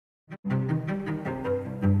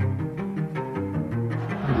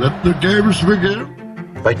Let the games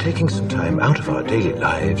begin. By taking some time out of our daily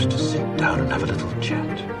lives to sit down and have a little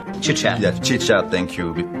chat. Chit-chat. Yeah, chit-chat, thank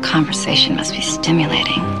you. Conversation must be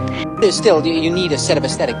stimulating. Still, you need a set of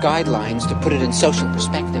aesthetic guidelines to put it in social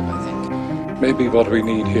perspective, I think. Maybe what we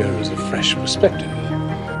need here is a fresh perspective.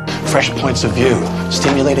 Fresh points of view,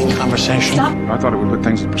 stimulating conversation. Stop. I thought it would put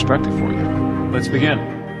things in perspective for you. Let's begin.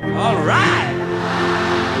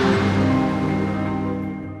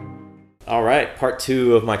 All right, part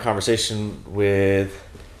 2 of my conversation with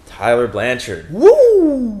Tyler Blanchard.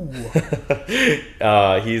 Woo!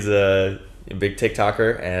 He's a big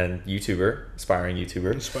TikToker and YouTuber, aspiring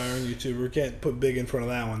YouTuber. Can't put big in front of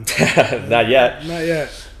that one. Not yet. Not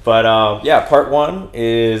yet. But yeah, part 1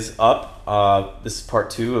 is up. This is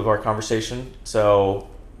part 2 of our conversation. So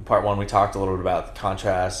part 1, we talked a little bit about the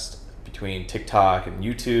contrast between TikTok and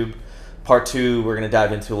YouTube. Part 2, we're going to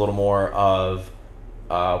dive into a little more of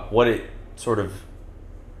what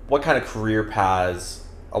kind of career paths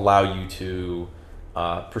allow you to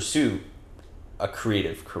pursue a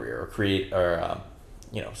creative career or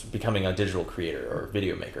becoming a digital creator or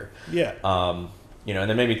video maker. Yeah. And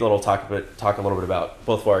then maybe talk a little bit about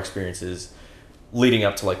both of our experiences leading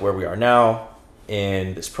up to like where we are now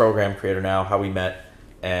in this program, Creator Now, how we met,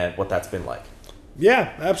 and what that's been like.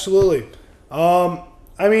 Yeah, absolutely. Do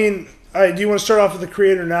you want to start off with the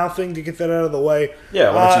Creator Now thing to get that out of the way?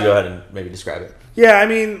 Yeah, why don't you go ahead and maybe describe it? Yeah,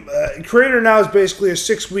 Creator Now is basically a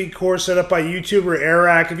 6-week course set up by YouTuber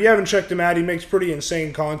Eric. If you haven't checked him out, he makes pretty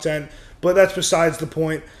insane content, but that's besides the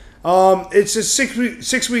point. It's a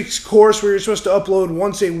 6 weeks course where you're supposed to upload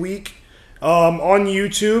once a week on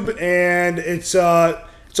YouTube, and it's a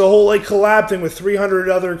whole like collab thing with 300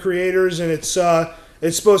 other creators, and it's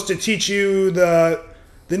supposed to teach you the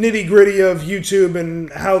nitty-gritty of YouTube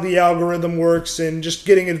and how the algorithm works, and just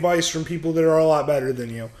getting advice from people that are a lot better than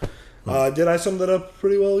you. Did I sum that up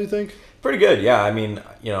pretty well, you think? Pretty good, yeah. I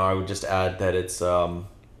would just add that it's,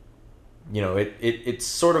 it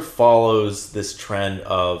sort of follows this trend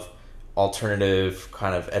of alternative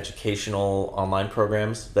kind of educational online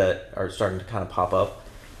programs that are starting to kind of pop up.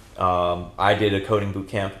 I did a coding boot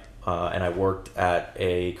camp, and I worked at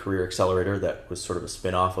a career accelerator that was sort of a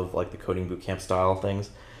spin-off of like the coding boot camp style things.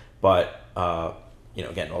 But,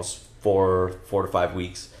 again, it was 4 to 5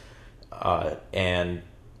 weeks.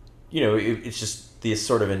 It's just this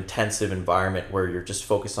sort of intensive environment where you're just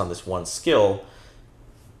focused on this one skill,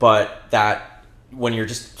 but that when you're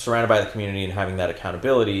just surrounded by the community and having that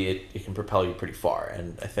accountability, it can propel you pretty far.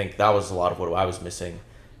 And I think that was a lot of what I was missing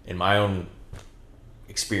in my own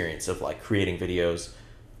experience of like creating videos,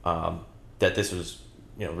 that this was,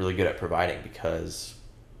 really good at providing, because,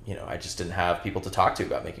 I just didn't have people to talk to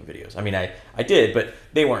about making videos. I did, but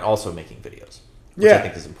they weren't also making videos, which I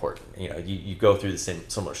think is important. You go through the same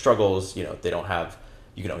similar struggles. They don't have,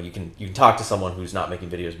 you can talk to someone who's not making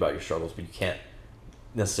videos about your struggles, but you can't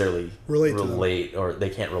necessarily relate, or they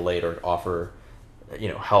can't relate or offer,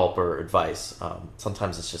 help or advice.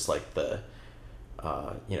 Sometimes it's just like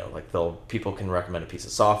people can recommend a piece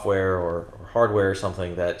of software or hardware or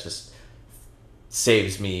something that just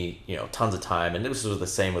saves me, tons of time. And this was the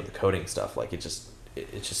same with the coding stuff. Like it's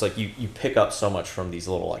just like you pick up so much from these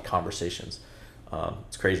little like conversations.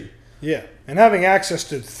 It's crazy. Yeah, and having access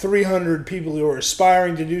to 300 people who are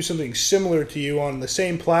aspiring to do something similar to you on the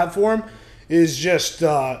same platform is just,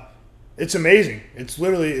 it's amazing.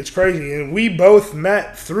 It's crazy. And we both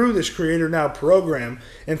met through this Creator Now program.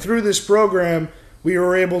 And through this program, we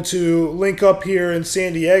were able to link up here in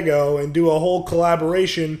San Diego and do a whole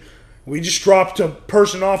collaboration. We just dropped a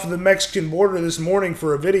person off of the Mexican border this morning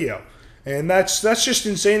for a video. And that's just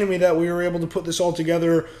insane to me that we were able to put this all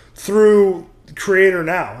together through Creator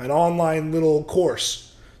Now, an online little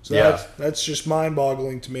course. So yeah, that's just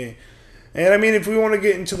mind-boggling to me. And if we want to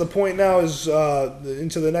get into the point now is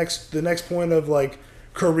into the next point of like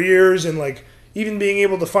careers and like even being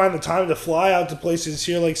able to find the time to fly out to places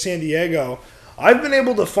here like San Diego. I've been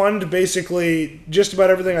able to fund basically just about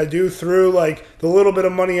everything I do through like the little bit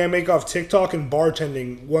of money I make off TikTok and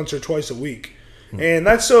bartending once or twice a week. And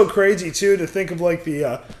that's so crazy too, to think of like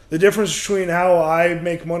the difference between how I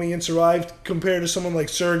make money and survive compared to someone like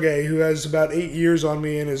Sergey, who has about 8 years on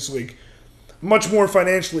me and is like much more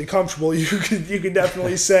financially comfortable. You could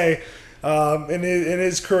definitely say in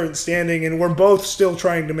his current standing, and we're both still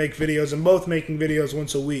trying to make videos and both making videos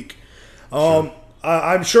once a week. Sure.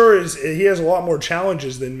 I'm sure he has a lot more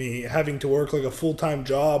challenges than me, having to work like a full-time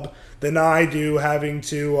job than I do, having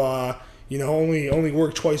to only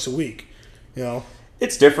work twice a week.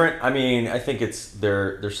 It's different. I think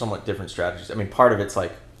they're somewhat different strategies. Part of it's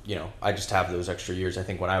like, I just have those extra years. I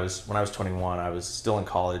think when I was 21, I was still in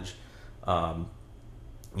college.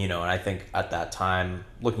 And I think at that time,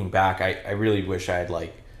 looking back, I really wish I had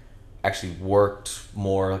like actually worked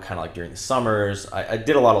more kind of like during the summers. I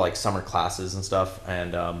did a lot of like summer classes and stuff,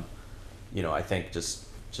 and I think just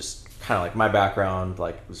kind of like my background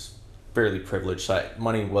like was fairly privileged, so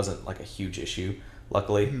money wasn't like a huge issue,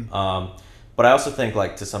 luckily. But I also think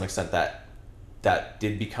like to some extent that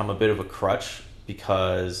did become a bit of a crutch,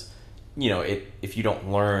 because if you don't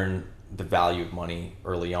learn the value of money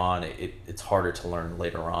early on, it's harder to learn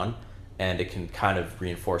later on, and it can kind of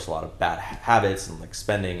reinforce a lot of bad habits and like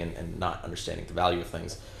spending and not understanding the value of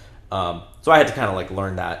things. So I had to kind of like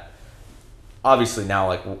learn that. Obviously now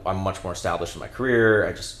like I'm much more established in my career.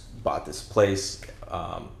 I just bought this place,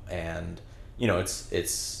 and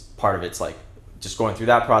it's part of it's like just going through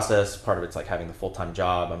that process. Part of it's like having the full-time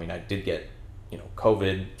job. I mean, I did get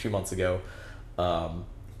COVID 2 months ago.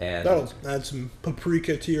 And that'll add some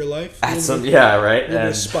paprika to your life. Add some, yeah, right. A little bit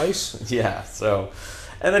of spice. Yeah. So,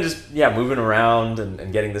 and then just moving around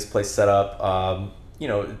and getting this place set up.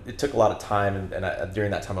 It took a lot of time, and during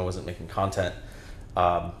that time I wasn't making content.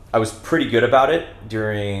 I was pretty good about it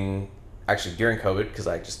during COVID, because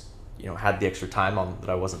I just had the extra time that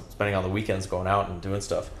I wasn't spending on the weekends going out and doing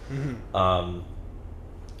stuff.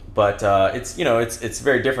 But it's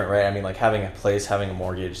very different, right? I mean, like having a place, having a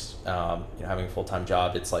mortgage, having a full-time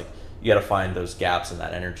job, it's like you got to find those gaps in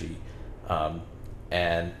that energy,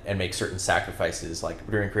 and make certain sacrifices. Like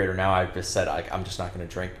during Creator Now, I've just said I'm just not going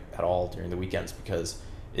to drink at all during the weekends, because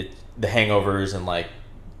the hangovers and like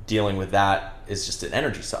dealing with that is just an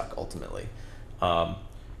energy suck ultimately.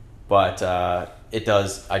 But I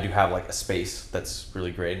do have like a space that's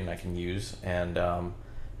really great and I can use, and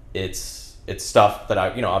it's stuff that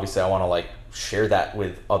obviously I want to like share that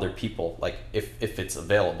with other people. Like if it's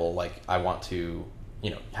available, like I want to,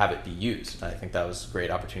 have it be used. And I think that was a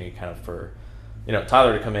great opportunity kind of for,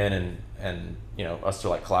 Tyler to come in and us to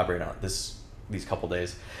like collaborate on these couple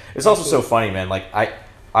days. It's also so funny, man. Like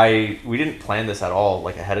we didn't plan this at all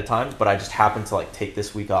like ahead of time, but I just happened to like take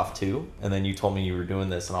this week off too. And then you told me you were doing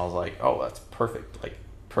this, and I was like, oh, that's perfect. Like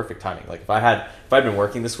perfect timing. Like if I'd been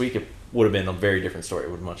working this week, it would have been a very different story.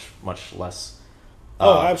 It would much less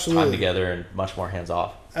absolutely. time together and much more hands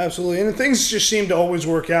off. Absolutely, and things just seem to always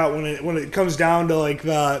work out when it comes down to like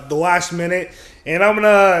the last minute. And I'm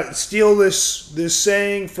gonna steal this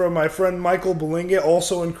saying from my friend Michael Belinga,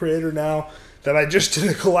 also in Creator Now, that I just did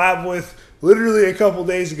a collab with literally a couple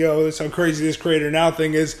days ago. That's how crazy this Creator Now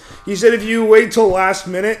thing is. He said if you wait till last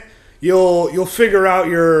minute, you'll figure it out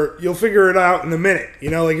in a minute.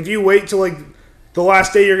 Like if you wait till like the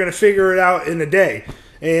last day, you're gonna figure it out in a day.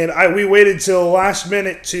 And we waited till last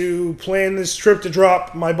minute to plan this trip to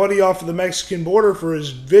drop my buddy off of the Mexican border for his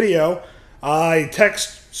video. I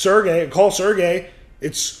call Sergey.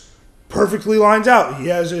 It's perfectly lines out. He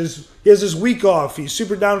has his week off. He's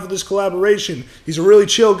super down for this collaboration. He's a really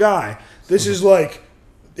chill guy. This is like,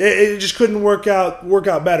 it just couldn't work out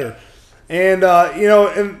better. And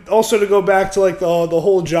and also to go back to like the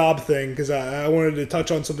whole job thing, because I wanted to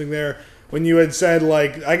touch on something there. When you had said,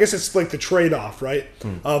 like, I guess it's like the trade-off, right?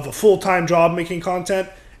 Of a full-time job making content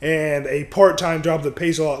and a part-time job that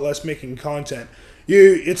pays a lot less making content.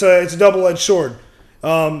 It's a double-edged sword.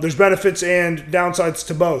 There's benefits and downsides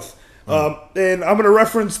to both. And I'm going to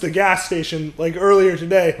reference the gas station, like earlier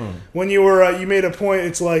today, when you made a point.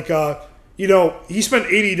 It's like, he spent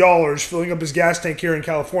 $80 filling up his gas tank here in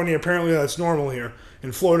California. Apparently that's normal here.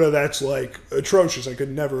 In Florida, that's like atrocious. I could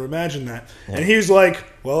never imagine that. Yeah. And he's like,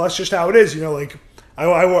 well, that's just how it is. Like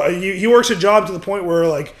he works a job to the point where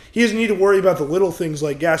like he doesn't need to worry about the little things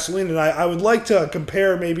like gasoline. And I would like to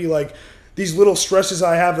compare maybe like these little stresses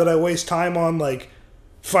I have that I waste time on, like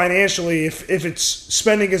financially, if it's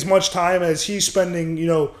spending as much time as he's spending,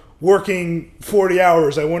 working 40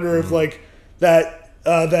 hours. I wonder if like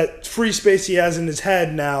that free space he has in his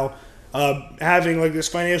head now, having like this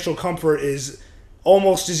financial comfort is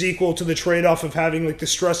almost as equal to the trade-off of having like the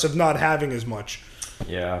stress of not having as much.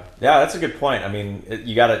 Yeah, that's a good point. I mean,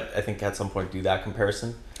 you gotta, I think, at some point do that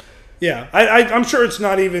comparison. Yeah, I'm sure it's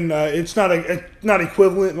not even it's not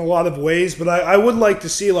equivalent in a lot of ways, but I would like to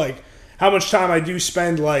see like how much time I do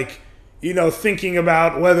spend like thinking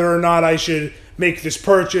about whether or not I should make this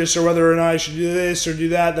purchase or whether or not I should do this or do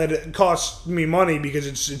that. That it costs me money because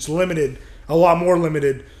it's limited, a lot more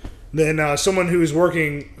limited than someone who is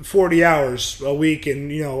working 40 hours a week and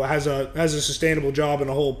has a sustainable job in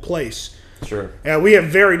a whole place. Sure. Yeah, we have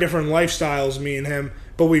very different lifestyles, me and him,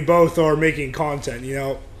 but we both are making content.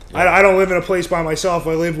 Yeah. I don't live in a place by myself.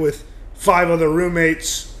 I live with 5 other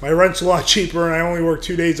roommates. My rent's a lot cheaper, and I only work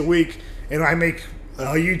 2 days a week, and I make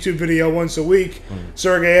a YouTube video once a week.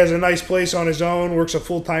 Sergey has a nice place on his own, works a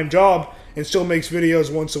full-time job, and still makes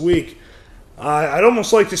videos once a week. I'd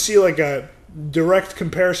almost like to see like a direct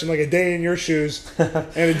comparison, like a day in your shoes and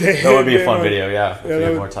a day. That would be a fun video, yeah. If we that had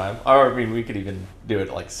would- more time, or I mean, we could even do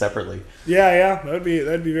it like separately. Yeah, that'd be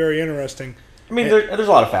very interesting. I mean, there's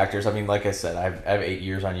a lot of factors. I mean, like I said, I have 8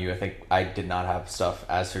 years on you. I think I did not have stuff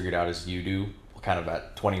as figured out as you do, kind of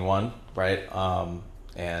at 21, right?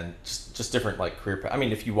 And just different like career path. I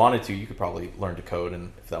mean, if you wanted to, you could probably learn to code,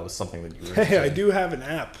 and if that was something that you were Hey, I interested in. do have an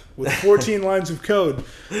app with 14 lines of code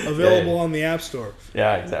available on the App Store.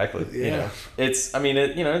 Yeah, exactly. Yeah. You know, it's, I mean,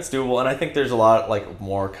 it's doable, and I think there's a lot like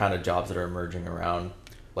more kind of jobs that are emerging around.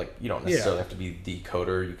 Like, you don't necessarily have to be the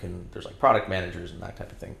coder. You can, there's like product managers and that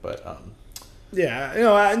type of thing. But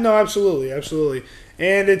Yeah, no, absolutely,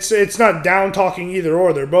 and it's not down talking either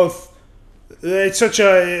or. They're both. There's such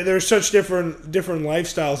different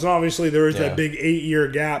lifestyles, and obviously there is that big 8-year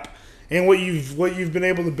gap. And what you've been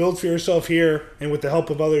able to build for yourself here, and with the help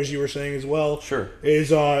of others, you were saying as well, Sure. is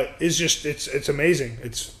just it's amazing.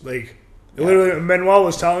 It's like literally Manuel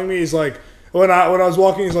was telling me, he's like, when I was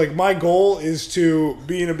walking, he's like, my goal is to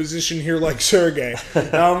be in a position here like Sergey.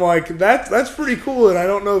 And I'm like, that's pretty cool, and I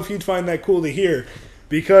don't know if you'd find that cool to hear,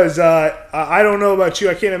 because I don't know about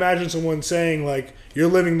you, I can't imagine someone saying like, you're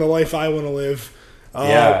living the life I want to live.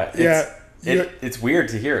 It's weird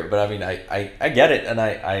to hear it, but I mean, I get it, and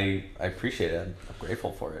I appreciate it. I'm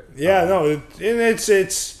grateful for it. Yeah, no,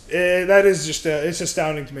 that is just it's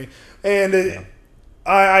astounding to me, and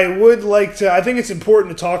I would like to. I think it's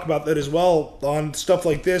important to talk about that as well on stuff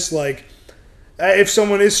like this. Like, if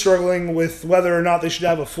someone is struggling with whether or not they should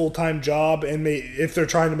have a full-time job, and if they're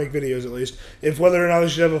trying to make videos at least, if whether or not they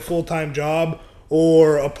should have a full-time job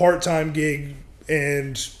or a part-time gig,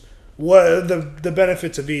 and what the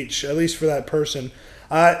benefits of each, at least for that person.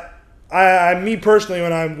 Me personally,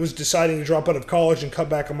 when I was deciding to drop out of college and cut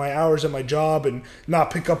back on my hours at my job and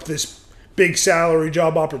not pick up this big salary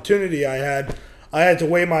job opportunity I had to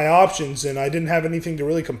weigh my options, and I didn't have anything to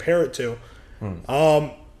really compare it to.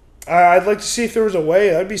 I'd like to see if there was a way.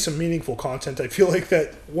 That'd be some meaningful content, I feel like,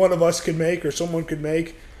 that one of us could make or someone could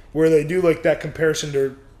make, where they do like that comparison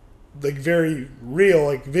to like very real,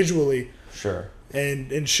 like visually. Sure.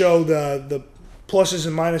 And show the pluses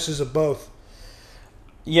and minuses of both.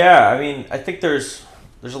 Yeah, I mean, I think there's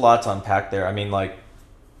a lot to unpack there. I mean, like,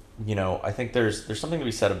 you know, I think there's something to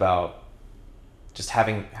be said about just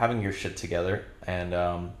having your shit together, and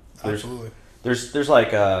Absolutely. There's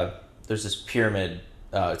this pyramid.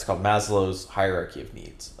 It's called Maslow's hierarchy of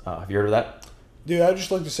needs. Have you heard of that? Dude, I'd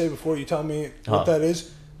just like to say before you tell me what that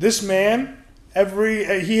is, this man,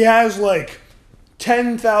 he has like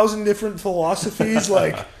 10,000 different philosophies.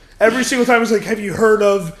 Like, every single time he's like, have you heard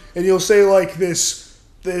of, and he'll say like this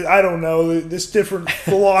I don't know, this different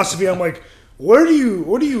philosophy. I'm like, what are you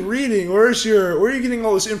reading? Where are you getting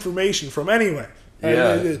all this information from anyway?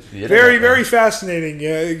 Yeah, very, very fascinating.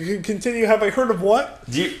 Yeah, continue. Have I heard of what?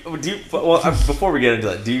 Before we get into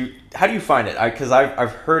that, how do you find it? Because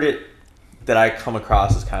I've heard it that I come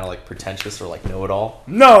across as kind of like pretentious or like know-it-all.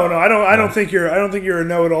 No, I don't think you're a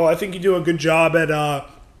know-it-all. I think you do a good job at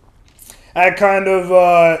kind of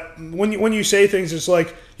when you say things, it's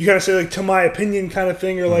like you gotta say like, to my opinion kind of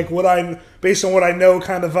thing, or like based on what I know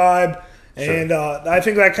kind of vibe. Sure. And I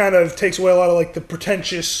think that kind of takes away a lot of like the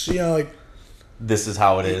pretentious, like, this is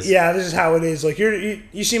how it is. Yeah, this is how it is. Like,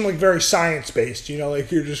 you seem like very science based.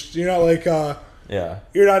 Like you're not like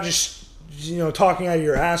you're not just talking out of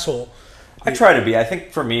your asshole. I try to be. I think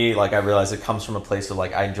for me, like, I realize it comes from a place of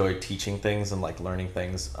like I enjoy teaching things and like learning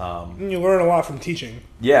things. You learn a lot from teaching.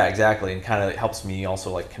 Yeah, exactly, and kind of helps me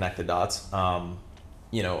also like connect the dots. I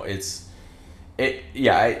don't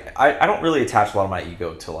really attach a lot of my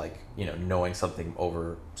ego to like knowing something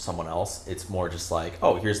over someone else. It's more just like,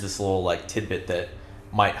 oh, here's this little like tidbit that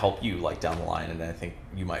might help you like down the line, and I think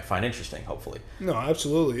you might find interesting, hopefully. No,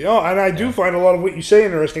 absolutely. Oh, and I do find a lot of what you say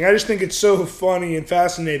interesting. I just think it's so funny and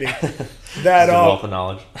fascinating that wealth of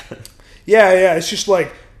knowledge. yeah, it's just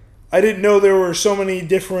like I didn't know there were so many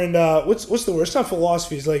different what's the word? It's not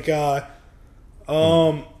philosophies, like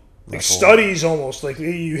like studies almost. Like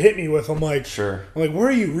you hit me with. I'm like, sure. I'm like, where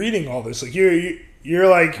are you reading all this? Like you're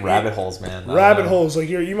like rabbit holes, man. Rabbit holes. Like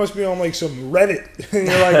you must be on like some Reddit, and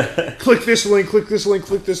you're like, click this link, click this link,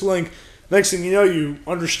 click this link. Next thing you know, you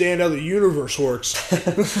understand how the universe works.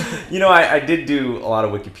 I did do a lot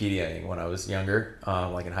of Wikipediaing when I was younger,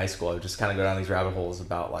 like in high school. I would just kind of go down these rabbit holes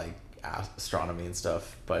about like astronomy and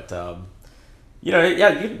stuff. But you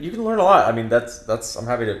can learn a lot. I mean, that's I'm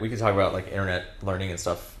happy to. We can talk about like internet learning and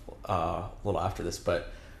stuff a little after this,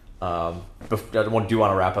 but I do want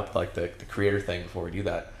to wrap up like the creator thing before we do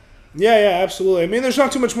that. Yeah, absolutely. I mean, there's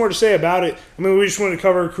not too much more to say about it. I mean, we just wanted to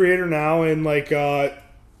cover Creator Now and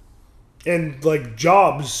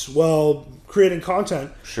jobs while creating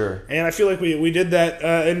content. Sure. And I feel like we did that.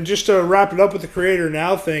 And just to wrap it up with the Creator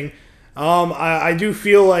Now thing, I do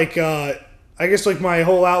feel like I guess like my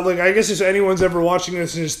whole outlook. I guess if anyone's ever watching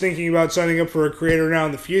this and is thinking about signing up for a Creator Now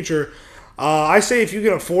in the future, I say if you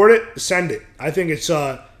can afford it, send it. I think it's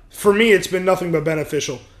for me, it's been nothing but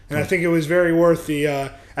beneficial, and I think it was very worth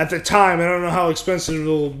the. At the time, I don't know how expensive it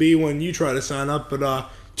will be when you try to sign up, but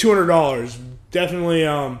 $200 definitely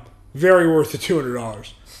very worth the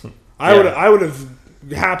 $200. I would have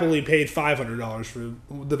happily paid $500 for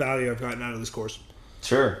the value I've gotten out of this course.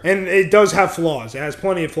 Sure. And it does have flaws. It has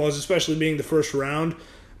plenty of flaws, especially being the first round.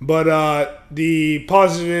 But the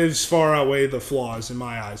positives far outweigh the flaws in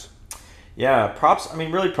my eyes. Yeah, props. I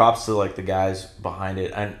mean, really props to like the guys behind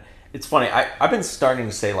it. And it's funny. I've been starting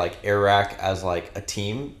to say like Airrack as like a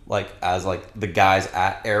team, like as like the guys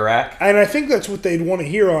at Airrack. And I think that's what they'd want to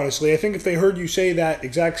hear, honestly. I think if they heard you say that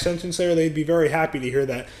exact sentence there, they'd be very happy to hear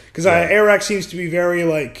that. Because Airrack seems to be very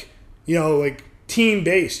like, like team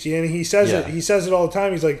based. And he says it. He says it all the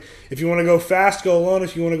time. He's like, if you want to go fast, go alone.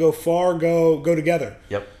 If you want to go far, go together.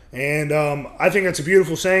 Yep. And I think that's a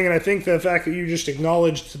beautiful saying. And I think the fact that you just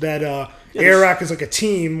acknowledged that Airrack is like a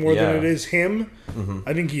team more than it is him,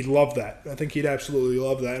 I think he'd love that. I think he'd absolutely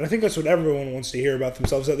love that. And I think that's what everyone wants to hear about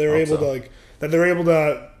themselves, that they're able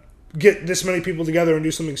to get this many people together and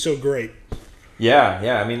do something so great.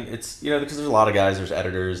 Yeah. I mean, it's because there's a lot of guys. There's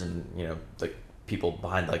editors and like people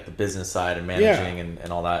behind like the business side and managing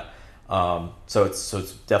and all that. So it's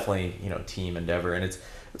definitely team endeavor, and it's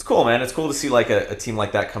cool, man. It's cool to see like a team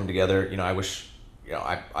like that come together. I wish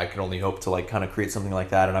I could only hope to like kind of create something like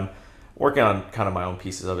that, and I'm working on kind of my own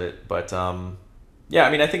pieces of it. But yeah, I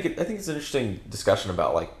mean, I think it's an interesting discussion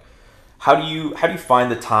about like how do you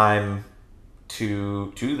find the time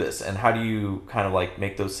to do this, and how do you kind of like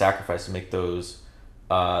make those sacrifices, make those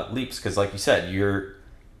leaps? Because like you said, you're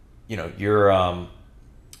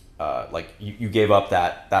like you gave up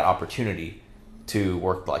that opportunity to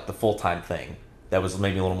work like the full-time thing that was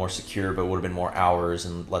maybe a little more secure, but would have been more hours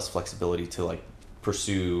and less flexibility to like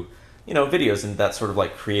pursue videos and that sort of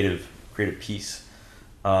like creative piece.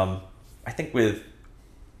 I think with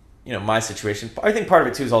my situation, I think part of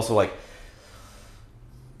it too is also like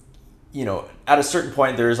at a certain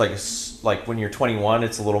point there's like when you're 21,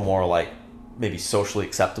 it's a little more like maybe socially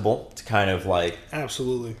acceptable to kind of like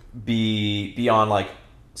absolutely be on like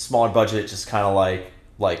smaller budget, just kind of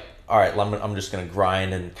like all right, I'm just gonna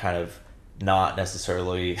grind and kind of not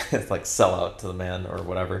necessarily like sell out to the man or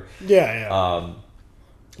whatever. Yeah.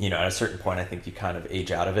 At a certain point, I think you kind of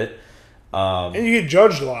age out of it. And you get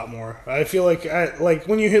judged a lot more. I feel like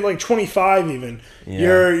when you hit like 25 even,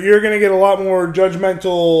 you're going to get a lot more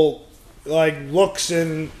judgmental like looks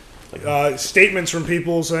and statements from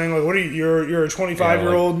people saying like, what are you're a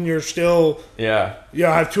 25-year-old and you're still have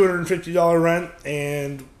 $250 rent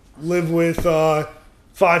and live with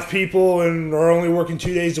 5 people and are only working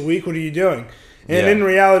 2 days a week. What are you doing? And in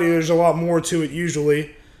reality, there's a lot more to it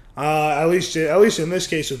usually. At least in this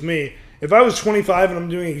case with me. If I was 25 and I'm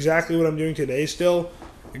doing exactly what I'm doing today still,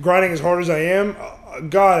 grinding as hard as I am,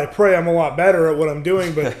 God, I pray I'm a lot better at what I'm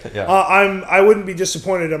doing. But I wouldn't be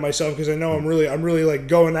disappointed at myself because I know I'm really like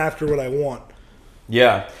going after what I want.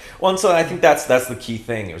 Yeah. Well, and so I think that's the key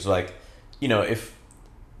thing. It was like, if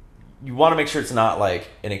you want to make sure it's not like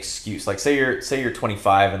an excuse. Like say you're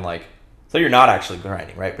 25 and like so you're not actually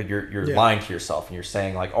grinding, right? But you're lying to yourself and you're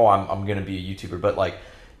saying like, oh, I'm going to be a YouTuber, but like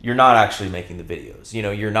you're not actually making the videos.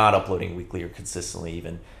 You're not uploading weekly or consistently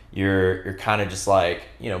even. You're kind of just like,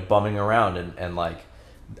 bumming around and like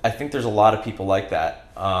I think there's a lot of people like that.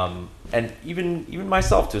 And even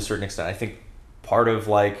myself to a certain extent. I think part of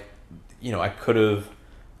like, I could have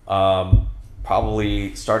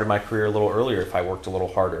probably started my career a little earlier if I worked a little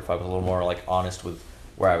harder, if I was a little more like honest with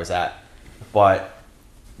where I was at. But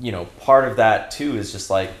part of that too is just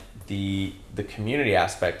like the community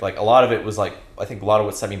aspect. Like a lot of it was like, I think a lot of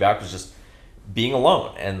what set me back was just being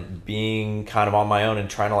alone and being kind of on my own and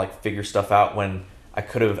trying to like figure stuff out when I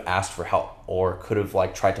could have asked for help or could have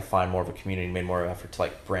like tried to find more of a community and made more of an effort to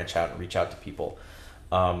like branch out and reach out to people.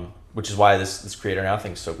 Which is why this Creator Now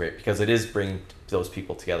thing is so great, because it is bringing those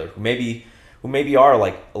people together who maybe are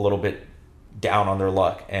like a little bit down on their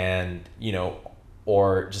luck and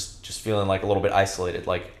or just feeling like a little bit isolated.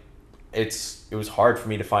 Like it was hard for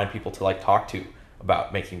me to find people to like talk to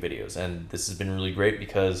about making videos, and this has been really great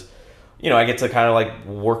because I get to kind of like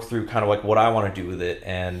work through kind of like what I want to do with it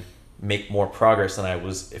and make more progress than I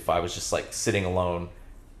was if I was just like sitting alone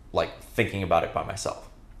like thinking about it by myself.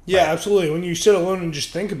 Yeah, absolutely. When you sit alone and just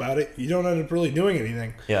think about it, you don't end up really doing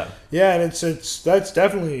anything. Yeah. Yeah, and that's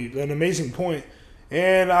definitely an amazing point.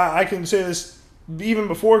 And I can say this even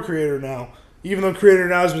before Creator Now. Even though Creator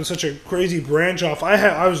Now has been such a crazy branch off,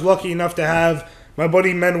 I was lucky enough to have my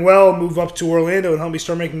buddy Manuel move up to Orlando and help me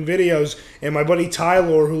start making videos, and my buddy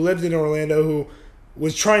Tyler, who lived in Orlando, who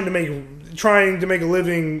was trying to make a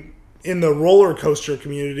living in the roller coaster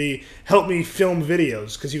community, helped me film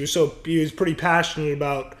videos because he was pretty passionate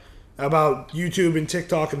about YouTube and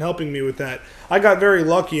TikTok and helping me with that. I got very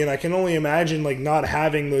lucky, and I can only imagine like not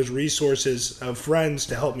having those resources of friends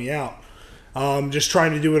to help me out. Just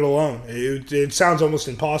trying to do it alone. It sounds almost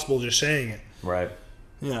impossible just saying it. Right.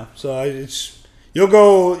 Yeah. So you'll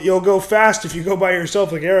go fast if you go by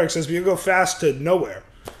yourself, like Eric says, but you'll go fast to nowhere.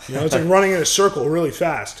 It's like running in a circle really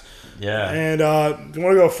fast. Yeah. And if you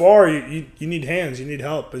want to go far, you need hands, you need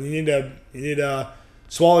help, and you need to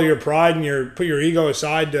swallow your pride and put your ego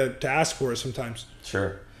aside to ask for it sometimes.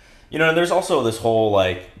 Sure. And there's also this whole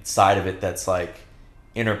like side of it that's like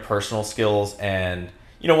interpersonal skills, and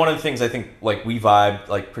one of the things I think like we vibed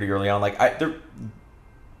like pretty early on, like there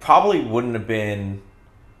probably wouldn't have been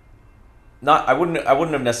I wouldn't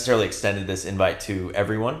have necessarily extended this invite to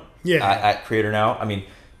everyone at Creator Now. I mean,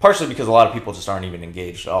 partially because a lot of people just aren't even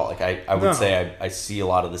engaged at all. Like I would say I see a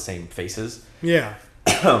lot of the same faces. Yeah.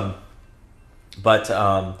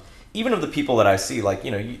 But even of the people that I see, like,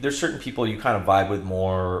 there's certain people you kind of vibe with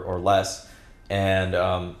more or less. And,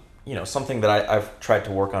 something that I've tried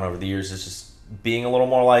to work on over the years is just being a little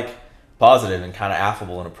more like positive and kind of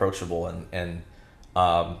affable and approachable and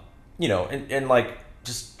like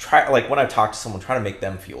just try, like when I talk to someone, try to make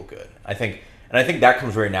them feel good. I think that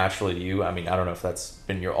comes very naturally to you. I mean, I don't know if that's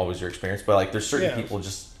been always your experience, but like there's certain people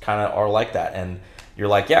just kind of are like that. And you're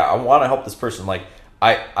like, yeah, I want to help this person. Like,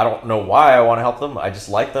 I don't know why I want to help them. I just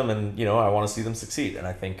like them, and I want to see them succeed. And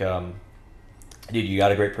I think, dude, you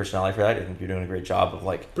got a great personality for that. I think you're doing a great job of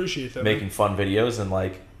like appreciate that, making fun videos, and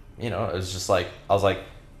like it was just like I was like,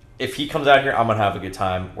 if he comes out here, I'm gonna have a good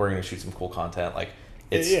time. We're gonna shoot some cool content. Like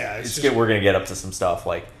we're gonna get up to some stuff,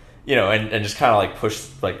 like and just kind of like push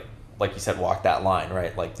like you said, walk that line,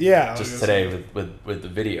 right? Like just today with the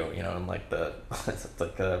video, and like the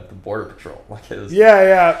like the border patrol, like it was.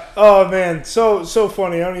 Yeah. Oh man, so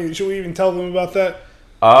funny. Should we even tell them about that?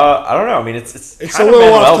 I don't know. I mean, it's kind a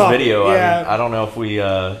little off topic. Video. Yeah. I mean, I don't know if we.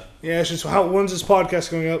 Yeah, it's just when's this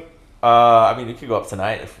podcast going up? I mean, it could go up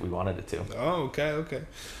tonight if we wanted it to. Oh, okay.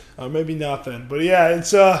 Maybe not then, but yeah,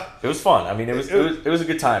 it's It was fun. I mean, it was a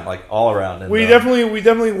good time, like all around. And, we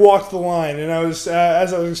definitely walked the line, and I was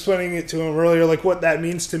as I was explaining it to him earlier, like what that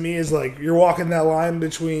means to me is like you're walking that line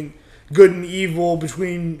between good and evil,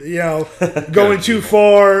 between going too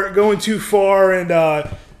far, and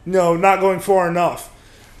not going far enough.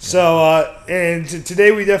 So and today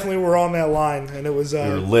we definitely were on that line, and it was we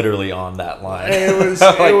were literally on that line. And it was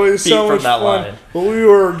like it was so much fun. Line. But we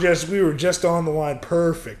were just on the line,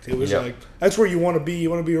 perfect. It was like that's where you want to be. You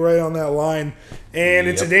want to be right on that line, and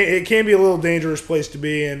it can be a little dangerous place to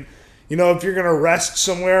be. And if you're gonna rest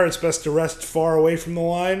somewhere, it's best to rest far away from the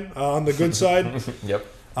line on the good side. Yep.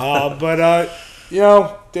 But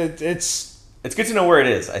it's good to know where it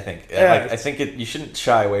is. I think. Yeah. I think you shouldn't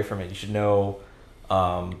shy away from it. You should know.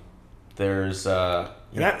 There's and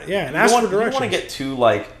ask for directions. You don't want to get too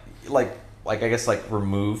like I guess like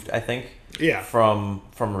removed. I think from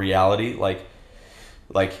reality. Like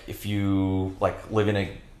if you like live in a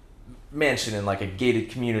mansion in like a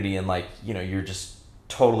gated community and like you're just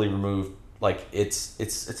totally removed. Like it's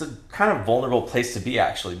a kind of vulnerable place to be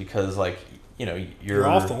actually, because like you're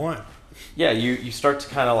off the line. Yeah, you start to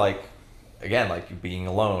kind of like again like you being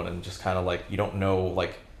alone and just kind of like you don't know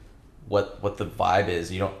like what the vibe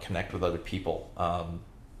is. You don't connect with other people. So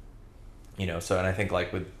and I think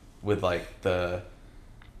like with like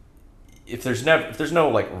if there's no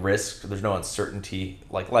like risk, there's no uncertainty,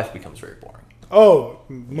 like life becomes very boring. Oh,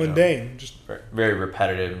 mundane, just very, very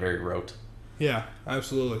repetitive and very rote. Yeah,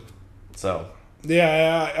 absolutely. So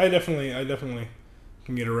yeah, I definitely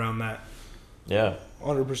can get around that. Yeah,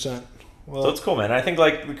 100%. Well, so it's cool, man. I think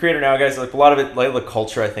like the Creator Now guys, like a lot of it, like the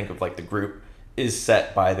culture, I think of like the group is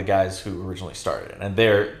set by the guys who originally started it, and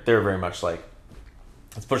they're very much like,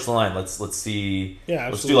 let's push the line. Let's see. Yeah,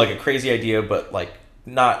 let's do like a crazy idea, but like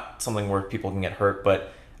not something where people can get hurt,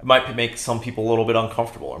 but it might make some people a little bit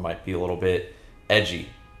uncomfortable, or might be a little bit edgy.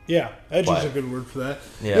 Yeah, edgy is a good word for that.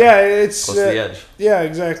 Yeah, it's close to the edge. Yeah,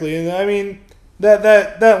 exactly. And I mean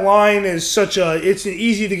that line is it's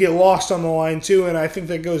easy to get lost on the line too, and I think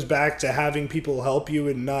that goes back to having people help you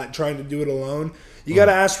and not trying to do it alone. You got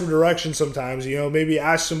to ask for direction sometimes. Maybe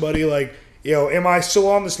ask somebody like, am I still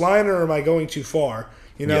on this line or am I going too far?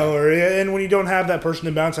 And when you don't have that person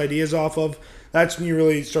to bounce ideas off of, that's when you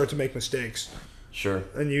really start to make mistakes. Sure.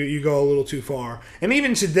 And you go a little too far. And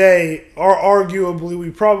even today, arguably,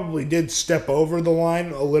 we probably did step over the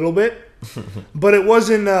line a little bit. But it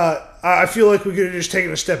wasn't, I feel like we could have just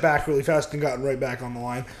taken a step back really fast and gotten right back on the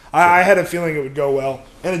line. I had a feeling it would go well.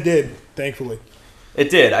 And it did, thankfully. It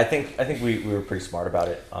did. I think we were pretty smart about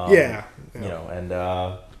it. Yeah.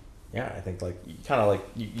 I think like you kind of like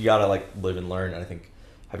you gotta like live and learn. And I think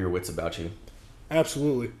have your wits about you.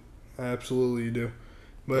 Absolutely, you do.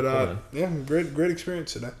 But great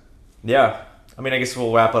experience today. Yeah, I mean, I guess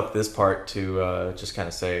we'll wrap up this part to just kind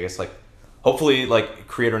of say, I guess like hopefully like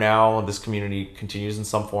Creator Now, this community continues in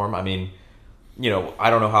some form. I mean, I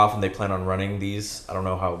don't know how often they plan on running these. I don't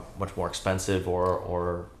know how much more expensive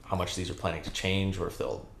or how much these are planning to change, or if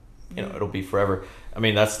they'll, it'll be forever. I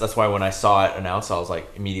mean, that's why when I saw it announced, I was like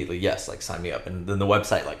immediately, yes, like sign me up. And then the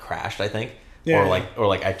website like crashed, I think, or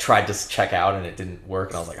like I tried to check out and it didn't work,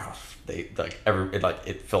 and I was like, oh,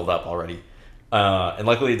 it filled up already, and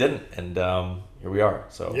luckily it didn't, and here we are.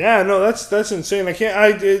 So yeah, no, that's insane.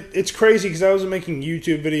 It's crazy because I wasn't making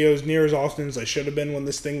YouTube videos near as often as I should have been when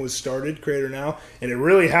this thing was started, Creator Now, and it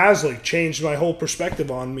really has like changed my whole perspective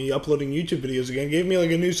on me uploading YouTube videos again. It gave me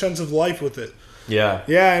like a new sense of life with it. Yeah,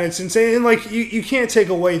 and it's insane. And like you can't take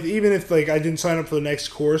away, even if like I didn't sign up for the next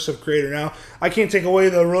course of Creator Now, I can't take away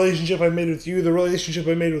the relationship I made with you, the relationship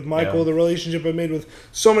I made with Michael, the relationship I made with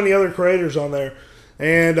so many other creators on there.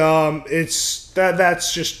 And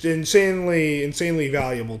that's just insanely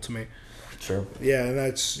valuable to me. Sure. Yeah, and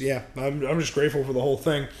I'm just grateful for the whole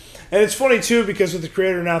thing. And it's funny too because with the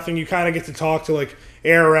Creator Now thing, you kind of get to talk to like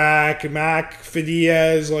Eric, Mac,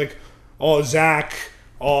 Fidiaz, like Zach.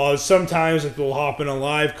 Sometimes like they'll hop in a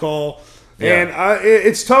live call, and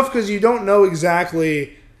it's tough because you don't know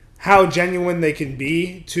exactly how genuine they can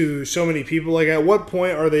be to so many people. Like, at what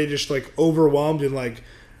point are they just like overwhelmed and like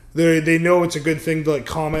they know it's a good thing to like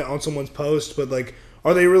comment on someone's post, but like,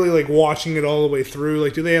 are they really like watching it all the way through?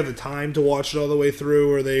 Like, do they have the time to watch it all the way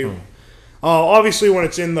through? Or are they obviously when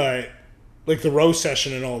it's in the like the roast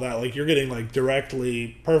session and all that, like you're getting like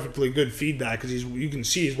perfectly good feedback because you can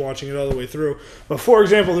see he's watching it all the way through. But for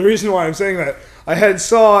example, the reason why I'm saying that, I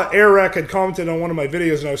saw Eric had commented on one of my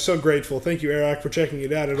videos, and I was so grateful. Thank you, Eric, for checking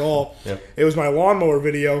it out at all. Yep. It was my lawnmower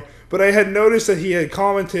video, but I had noticed that he had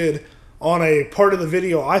commented on a part of the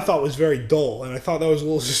video I thought was very dull, and I thought that was a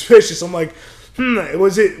little suspicious. I'm like,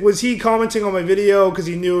 was he commenting on my video because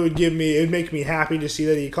he knew it'd make me happy to see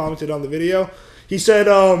that he commented on the video? He said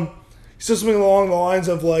something along the lines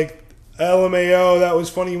of like, LMAO, that was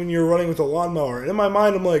funny when you were running with a lawnmower. And in my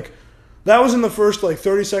mind, I'm like, that was in the first like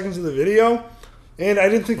 30 seconds of the video, and I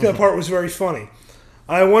didn't think that part was very funny.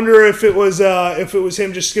 I wonder if it was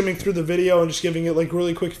him just skimming through the video and just giving it like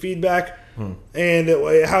really quick feedback, and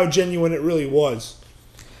how genuine it really was.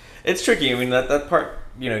 It's tricky. I mean, that part,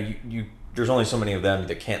 you there's only so many of them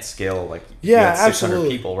that can't scale like 600 absolutely.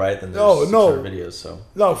 people, right? Then there's 600 videos. So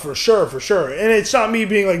no, for sure. And it's not me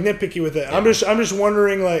being like nitpicky with it. Yeah. I'm just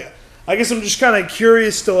wondering, like, I guess I'm just kind of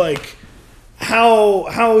curious to like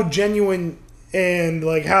how genuine and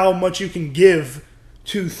like how much you can give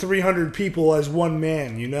to 300 people as one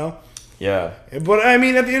man, Yeah. But I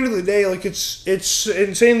mean, at the end of the day, like it's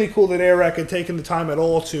insanely cool that Eric had taken the time at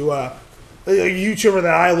all to a YouTuber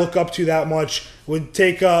that I look up to that much would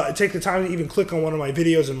take the time to even click on one of my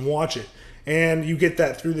videos and watch it. And you get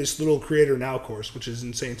that through this little Creator Now course, which is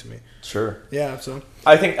insane to me. Sure. Yeah, so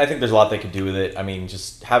I think there's a lot they could do with it. I mean,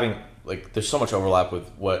 just having like there's so much overlap with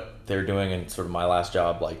what they're doing and sort of my last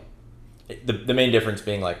job. Like the main difference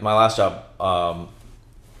being like my last job,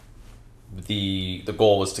 the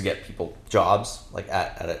goal was to get people jobs like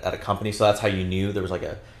at a company. So that's how you knew there's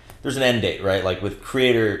an end date, right? Like with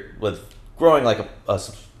growing like a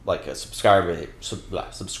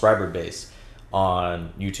subscriber base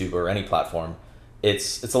on YouTube or any platform,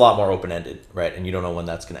 it's a lot more open ended, right? And you don't know when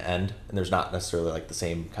that's going to end, and there's not necessarily like the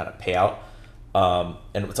same kind of payout.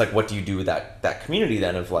 And it's like, what do you do with that community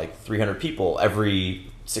then of like 300 people every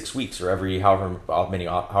 6 weeks or every however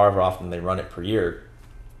often they run it per year?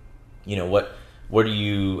 How do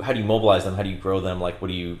you mobilize them? How do you grow them? Like, what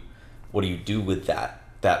do you do with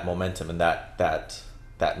that momentum and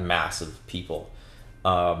that mass of people?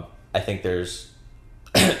 I think there's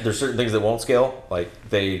certain things that won't scale. Like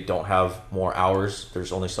they don't have more hours.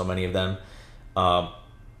 There's only so many of them.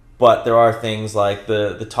 But there are things like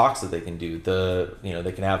the talks that they can do.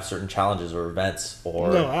 They can have certain challenges or events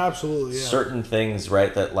or absolutely, yeah. certain things,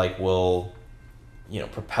 right, that like will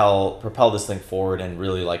propel this thing forward and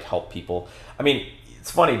really like help people. I mean,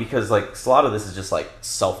 it's funny because like a lot of this is just like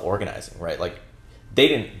self-organizing, right? Like they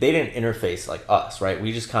didn't interface like us, right?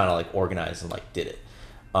 We just kind of like organized and like did it.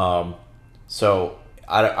 So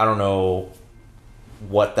I don't know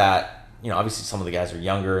what that, obviously some of the guys are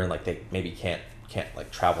younger and like they maybe can't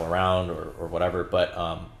like travel around or whatever, but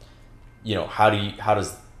how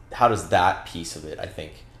does that piece of it, I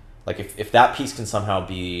think, like if that piece can somehow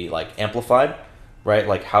be like amplified, right?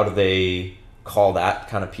 Like how do they call that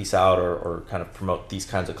kind of piece out or kind of promote these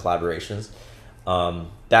kinds of collaborations?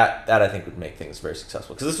 That I think would make things very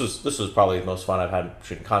successful, because this was probably the most fun I've had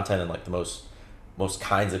shooting content, and like the most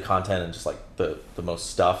kinds of content, and just like the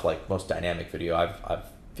most stuff, like most dynamic video I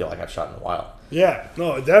feel like I've shot in a while. Yeah,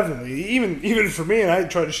 no, definitely. Even for me, and I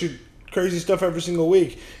try to shoot crazy stuff every single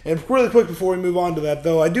week. And really quick before we move on to that,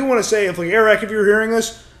 though, I do want to say, if like Eric, if you're hearing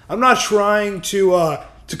this, I'm not trying to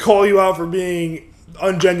call you out for being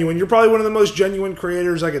ungenuine. You're probably one of the most genuine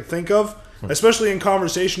creators I could think of, especially in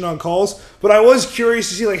conversation on calls. But I was curious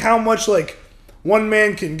to see like how much like one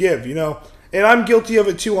man can give, And I'm guilty of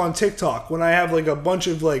it too on TikTok, when I have like a bunch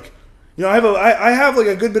of like, I have like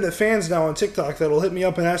a good bit of fans now on TikTok that'll hit me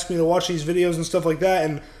up and ask me to watch these videos and stuff like that,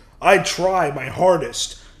 and I try my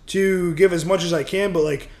hardest to give as much as I can, but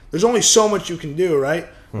like there's only so much you can do, right?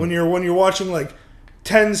 When you're watching like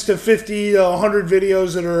 10s to 50 to 100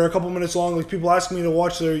 videos that are a couple minutes long, like people ask me to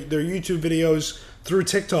watch their YouTube videos through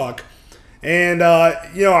TikTok. And,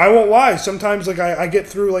 I won't lie. Sometimes, like, I get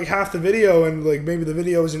through, like, half the video and, like, maybe the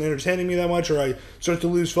video isn't entertaining me that much, or I start to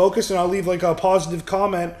lose focus, and I'll leave, like, a positive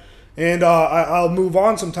comment, and I'll move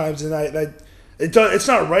on sometimes. And it's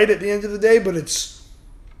not right at the end of the day, but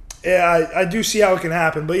I do see how it can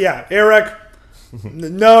happen. But, yeah, Eric,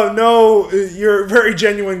 no, you're a very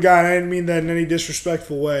genuine guy, and I didn't mean that in any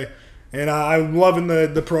disrespectful way. And I'm loving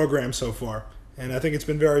the program so far, and I think it's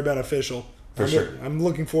been very beneficial. For sure. I'm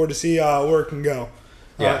looking forward to see where it can go.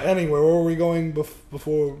 Yeah. Anyway, where were we going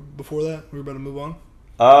before that? We were about to move on?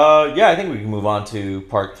 Yeah, I think we can move on to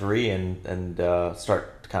part 3 and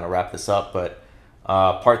start to kind of wrap this up. But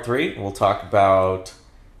part 3, we'll talk about,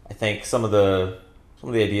 I think, some of the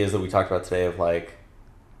ideas that we talked about today of like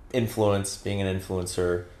influence, being an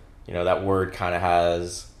influencer. That word kind of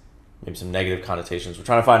has maybe some negative connotations. We're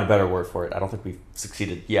trying to find a better word for it. I don't think we've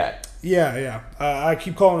succeeded yet. Yeah. I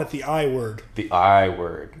keep calling it the I word. The I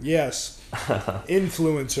word. Yes.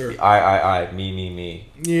 Influencer. The I, me.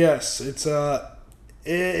 Yes. It's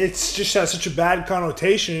just has such a bad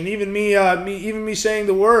connotation, and even me saying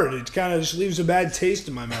the word, it kind of just leaves a bad taste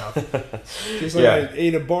in my mouth. Just like I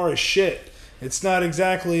ate a bar of shit. It's not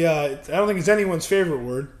exactly. I don't think it's anyone's favorite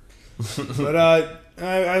word, but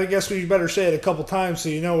I guess we better say it a couple times so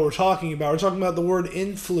you know what we're talking about. We're talking about the word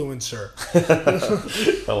influencer.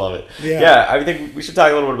 I love it. Yeah, I think we should talk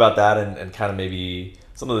a little bit about that and kind of maybe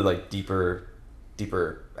some of the like deeper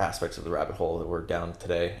aspects of the rabbit hole that we're down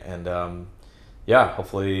today. And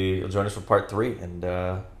hopefully you'll join us for part 3 and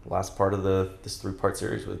last part of this 3-part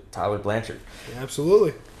series with Tyler Blanchard. Yeah,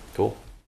 absolutely. Cool.